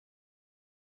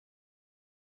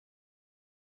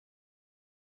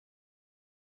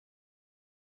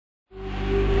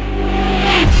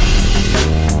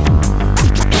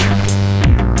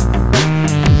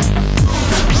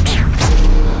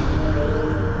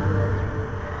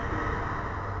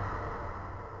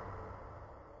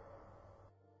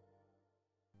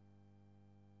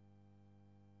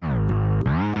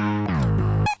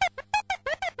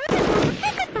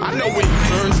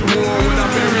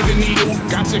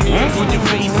Watching me on your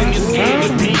face and you're scared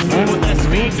to beat. But that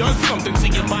speed does something to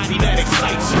your body that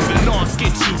excites you. The NOS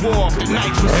gets you off, the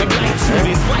nitrous ignites you.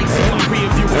 There's lights in my rear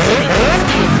view.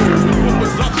 What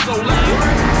was up so loud?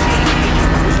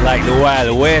 Like the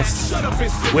Wild West,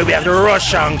 where we have the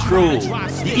Russian crew,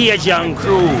 the Asian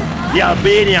crew, the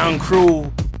Albanian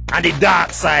crew, and the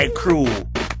Dark Side crew.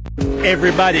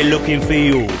 Everybody looking for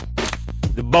you.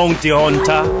 The bounty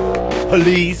hunter,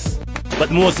 police, but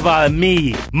most of all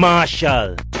me,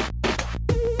 Marshall.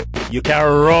 You can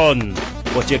run,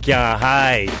 but you can't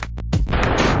hide.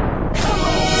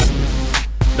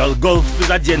 The golf is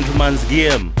a gentleman's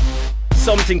game.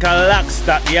 Something can lax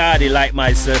that yardy like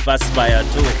myself aspire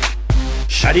to.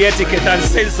 And the etiquette and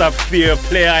sense of fair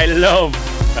play I love.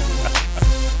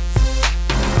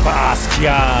 Fast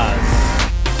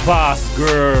cars, fast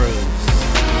girls,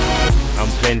 and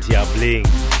plenty of bling.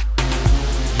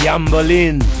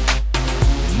 Gambling,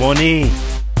 money,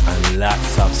 and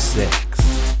lots of sex.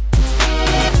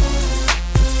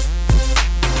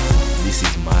 This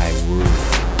is my world.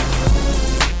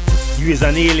 You is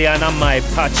an alien on my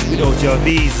patch without your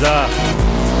visa.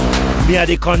 Me are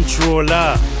the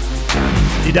controller,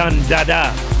 the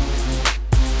dandada.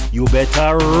 You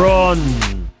better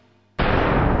run.